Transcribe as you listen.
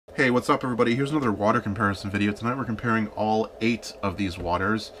Hey, what's up everybody? Here's another water comparison video. Tonight we're comparing all 8 of these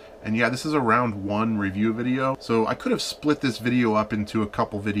waters. And yeah, this is a round 1 review video. So I could have split this video up into a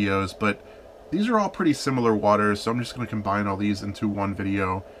couple videos, but these are all pretty similar waters, so I'm just going to combine all these into one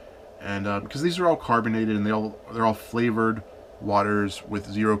video. And because these are all carbonated and they're all flavored waters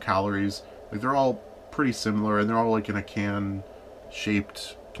with 0 calories. Like they're all pretty similar and they're all like in a can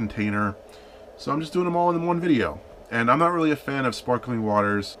shaped container. So I'm just doing them all in one video. And I'm not really a fan of sparkling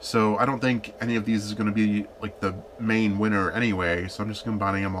waters, so I don't think any of these is going to be like the main winner anyway, so I'm just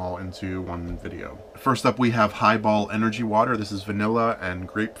combining them all into one video. First up we have Highball Energy Water. This is vanilla and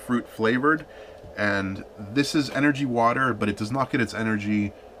grapefruit flavored, and this is energy water, but it does not get its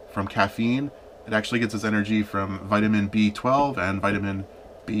energy from caffeine. It actually gets its energy from vitamin B12 and vitamin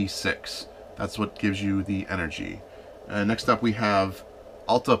B6. That's what gives you the energy. Next up we have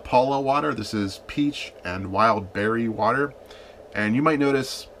Alta Palla water. This is peach and wild berry water, and you might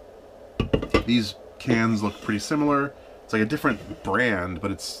notice these cans look pretty similar. It's like a different brand,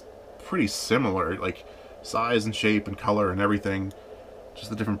 but it's pretty similar, like size and shape and color and everything,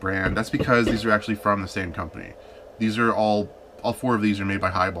 just a different brand. That's because these are actually from the same company. These are all 4 of these are made by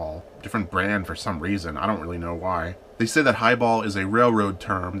Highball, different brand for some reason. I don't really know why. They say that Highball is a railroad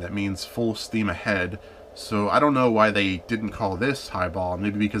term that means full steam ahead. So I don't know why they didn't call this Highball.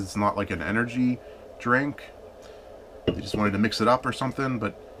 Maybe because it's not like an energy drink. They just wanted to mix it up or something,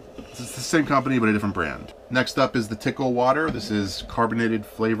 but it's the same company but a different brand. Next up is the Tickle water. This is carbonated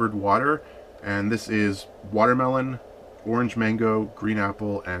flavored water, and this is watermelon, orange mango, green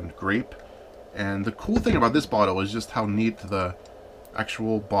apple, and grape. And the cool thing about this bottle is just how neat the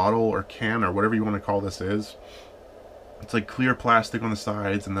actual bottle or can or whatever you want to call this is. It's like clear plastic on the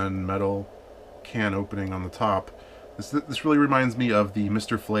sides and then metal can opening on the top. This really reminds me of the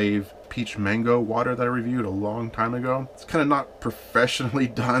Mr. Flav peach mango water that I reviewed a long time ago. It's kind of not professionally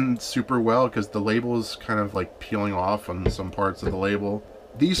done super well because the label is kind of like peeling off on some parts of the label.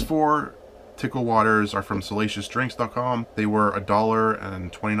 These 4 Tickle waters are from salaciousdrinks.com. They were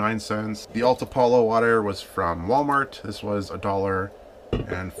 $1.29. The Alta Palla water was from Walmart. This was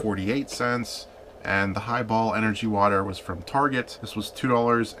 $1.48. And the Highball Energy Water was from Target. This was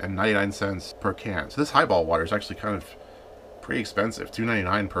 $2.99 per can. So this Highball water is actually kind of pretty expensive,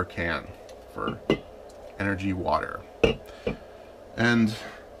 $2.99 per can for energy water. And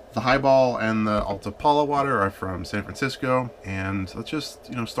the Highball and the Alta Palla water are from San Francisco. And let's just,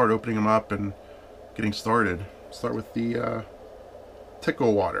 start opening them up and getting started. Start with the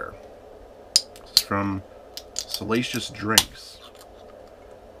Tickle water. This is from Salacious Drinks.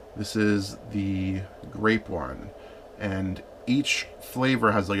 This is the grape one, and each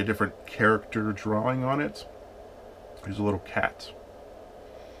flavor has like a different character drawing on it. There's a little cat.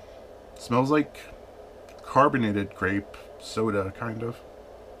 It smells like carbonated grape soda, kind of.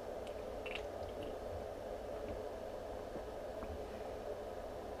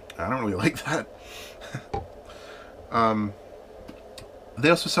 I don't really like that. They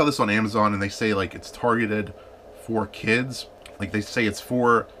also sell this on Amazon, and they say like it's targeted for kids. Like they say it's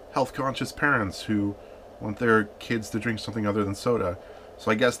for health-conscious parents who want their kids to drink something other than soda. So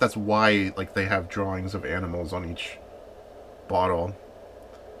I guess that's why like they have drawings of animals on each bottle.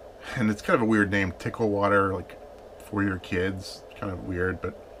 And it's kind of a weird name, Tickle water, like for your kids. It's kind of weird,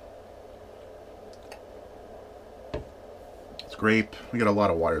 but it's grape. We got a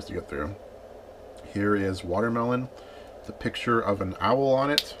lot of waters to get through. Here is watermelon. It's a picture of an owl on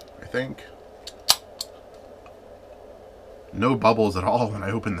it, I think. No bubbles at all when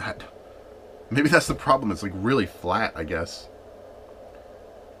I open that. Maybe that's the problem. It's like really flat, I guess.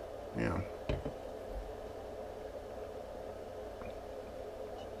 Yeah.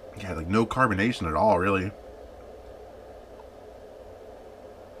 Yeah, like no carbonation at all, really.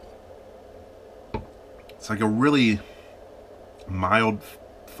 It's like a really mild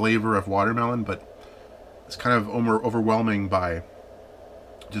flavor of watermelon, but it's kind of overwhelming by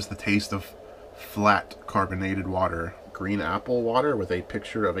just the taste of flat carbonated water. Green apple water with a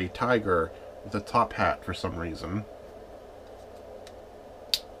picture of a tiger with a top hat for some reason.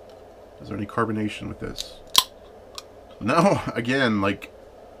 Is there any carbonation with this? No, again, like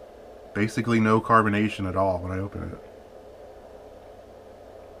basically no carbonation at all when I open it.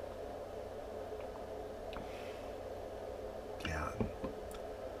 Yeah.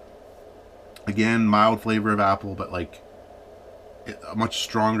 Again, mild flavor of apple, but like a much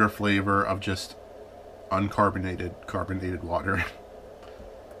stronger flavor of just carbonated water.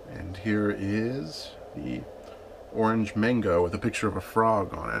 And here is the orange mango with a picture of a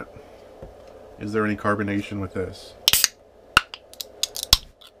frog on it. Is there any carbonation with this?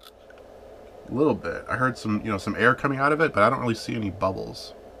 A little bit. I heard some, some air coming out of it, but I don't really see any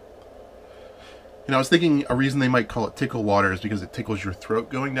bubbles. You know, I was thinking a reason they might call it tickle water is because it tickles your throat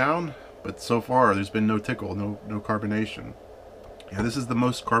going down, but so far there's been no tickle, no carbonation. Yeah, this is the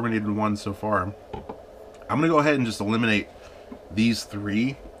most carbonated one so far. I'm gonna go ahead and just eliminate these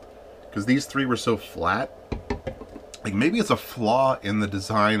three, because these three were so flat. Like, maybe it's a flaw in the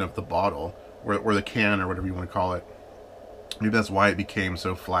design of the bottle, or the can, or whatever you want to call it. Maybe that's why it became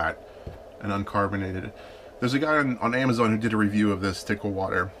so flat and uncarbonated. There's a guy on Amazon who did a review of this tickle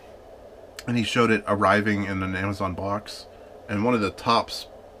water, and he showed it arriving in an Amazon box, and one of the tops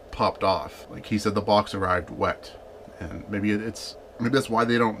popped off. Like, he said the box arrived wet, and maybe that's why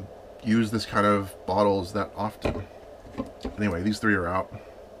they don't use this kind of bottles that often. Anyway, these three are out.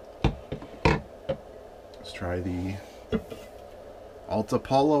 Let's try the Alta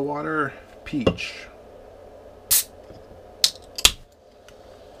Palla water peach.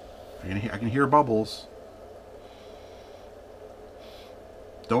 I can hear bubbles.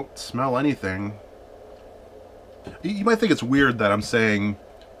 Don't smell anything. You might think it's weird that I'm saying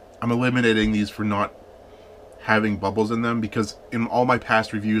I'm eliminating these for not having bubbles in them, because in all my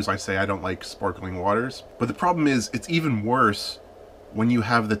past reviews I say I don't like sparkling waters. But the problem is, it's even worse when you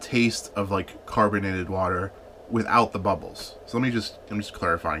have the taste of like carbonated water without the bubbles. So I'm just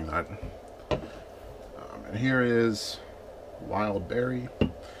clarifying that. And here is wild berry.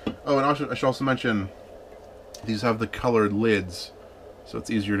 Oh, and I should also mention these have the colored lids, so it's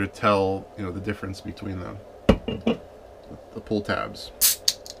easier to tell, you know, the difference between them. The pull tabs.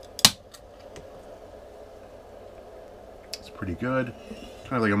 It's pretty good.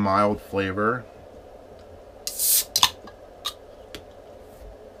 Kind of like a mild flavor.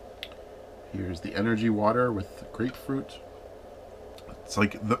 Here's the energy water with grapefruit. It's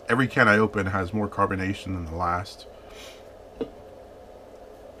like every can I open has more carbonation than the last.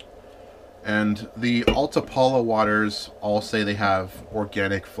 And the Alta Palla waters all say they have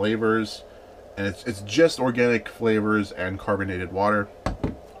organic flavors, and it's just organic flavors and carbonated water.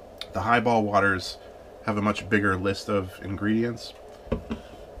 The highball waters have a much bigger list of ingredients.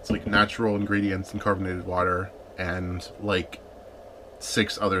 It's like natural ingredients and carbonated water and like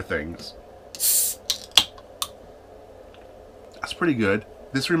 6 other things. That's pretty good.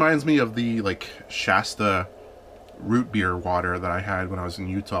 This reminds me of the like Shasta root beer water that I had when I was in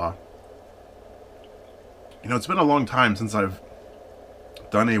Utah. You know, it's been a long time since I've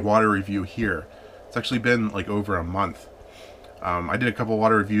done a water review here. It's actually been like over a month. I did a couple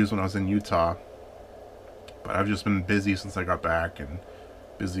water reviews when I was in Utah, but I've just been busy since I got back and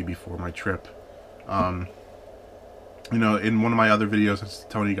busy before my trip. You know, in one of my other videos I was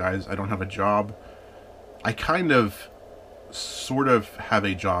telling you guys I don't have a job. I kind of sort of have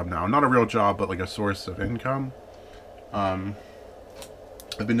a job now. Not a real job, but like a source of income. I've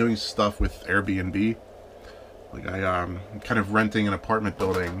been doing stuff with Airbnb. Like I'm kind of renting an apartment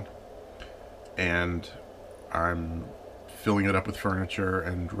building, and I'm filling it up with furniture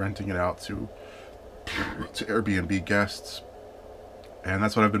and renting it out to Airbnb guests. And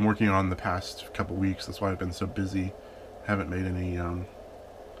that's what I've been working on the past couple weeks. That's why I've been so busy. Haven't made any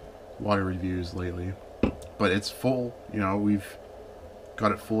water reviews lately. But it's full, you know, we've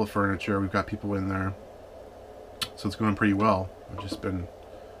got it full of furniture. We've got people in there. So it's going pretty well. I've just been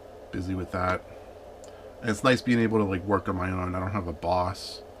busy with that. And it's nice being able to like work on my own. I don't have a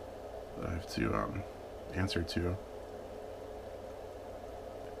boss that I have to answer to.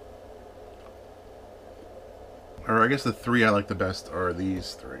 Or I guess the 3 I like the best are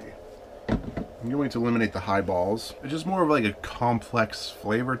these 3. I'm going to eliminate the highballs. It's just more of like a complex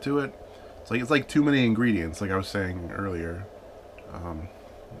flavor to it. It's like too many ingredients, like I was saying earlier.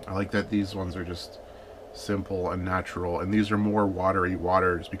 I like that these ones are just simple and natural, and these are more watery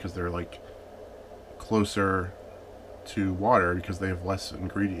waters because they're like closer to water because they have less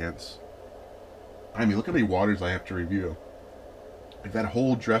ingredients. I mean, look how many waters I have to review. Like that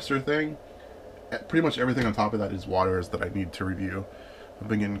whole dresser thing, pretty much everything on top of that is waters that I need to review. I've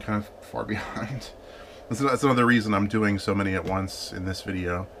been getting kind of far behind. That's another reason I'm doing so many at once in this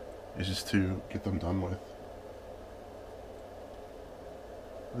video, is just to get them done with.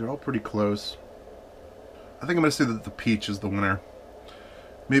 They're all pretty close. I think I'm going to say that the peach is the winner.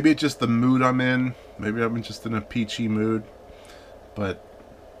 Maybe it's just the mood I'm in. Maybe I'm just in a peachy mood. But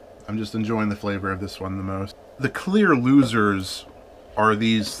I'm just enjoying the flavor of this one the most. The clear losers are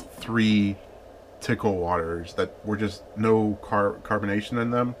these 3 Tickle waters that were just no carbonation in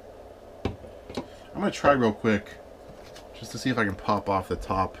them. I'm going to try real quick just to see if I can pop off the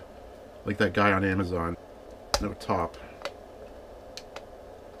top like that guy on Amazon. No top.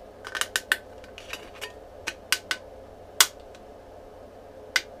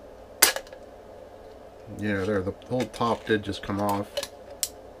 Yeah, there, the whole top did just come off.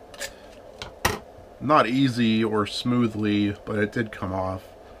 Not easy or smoothly, but it did come off.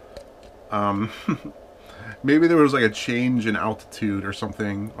 Maybe there was like a change in altitude or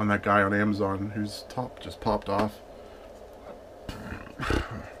something on that guy on Amazon whose top just popped off.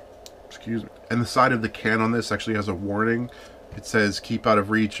 Excuse me. And the side of the can on this actually has a warning. It says keep out of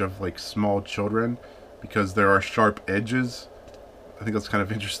reach of like small children because there are sharp edges. I think that's kind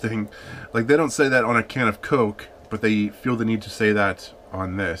of interesting. Like, they don't say that on a can of Coke, but they feel the need to say that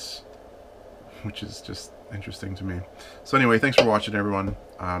on this, which is just interesting to me. So anyway, thanks for watching, everyone.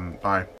 Bye.